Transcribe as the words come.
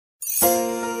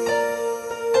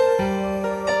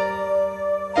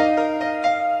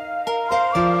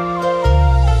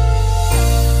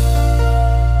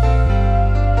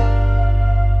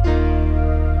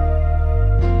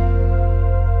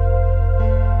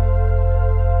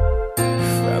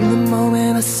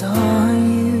I saw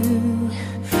you,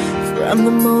 from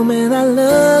the moment I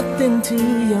looked into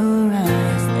your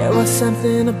eyes, there was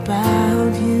something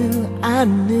about you I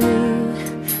knew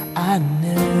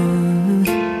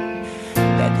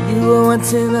that you were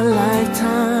once in a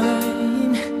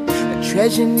lifetime, a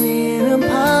treasure near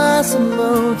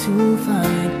impossible to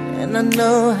find. And I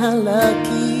know how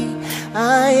lucky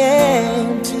I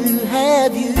am to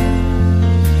have you,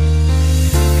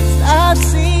 'cause I've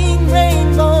seen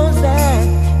rainbows that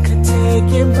could take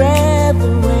your breath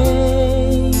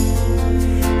away,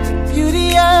 the beauty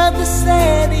of the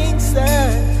setting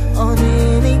sun on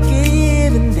any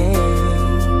given day.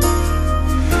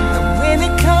 And when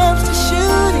it comes to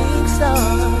shooting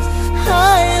stars, I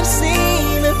have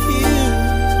seen a few,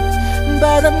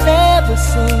 but I've never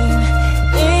seen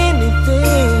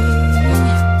anything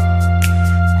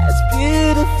as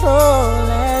beautiful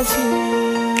as you.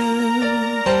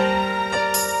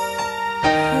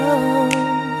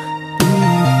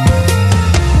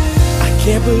 I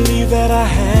can't believe that I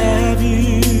have you.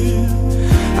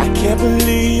 I can't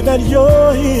believe that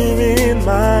you're here in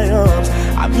my arms.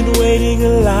 I've been waiting a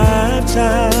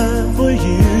lifetime for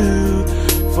you,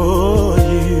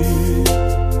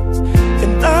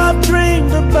 and I've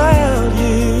dreamed about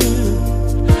you,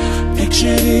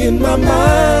 pictured in my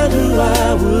mind who I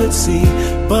would see,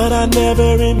 but I never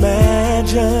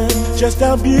imagined just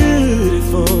how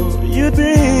beautiful you'd be.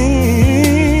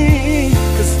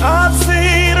 'Cause I've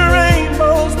seen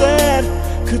rainbows that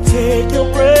could take your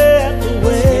breath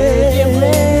away,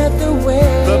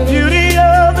 the beauty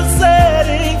of the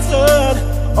setting sun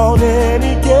on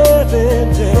any given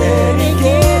day.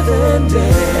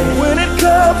 And when it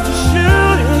comes to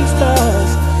shooting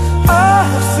stars, I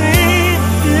have seen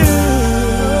you,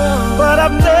 but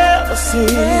I've never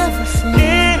seen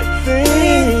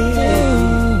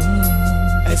anything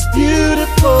as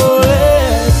beautiful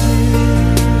as you.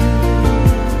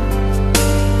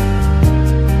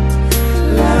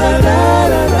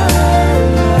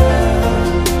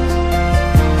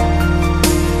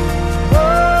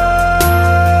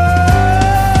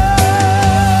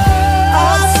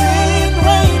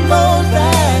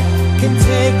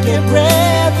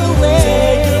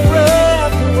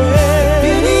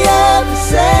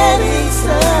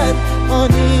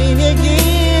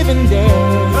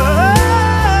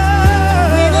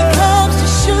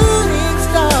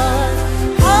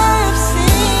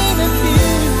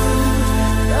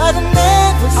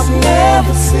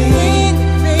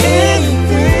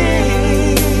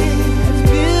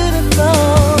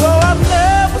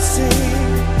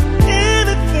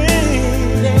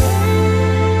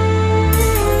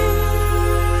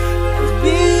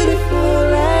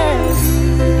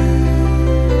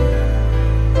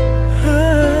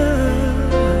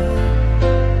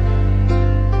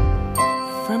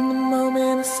 From the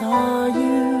moment I saw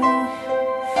you,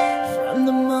 from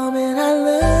the moment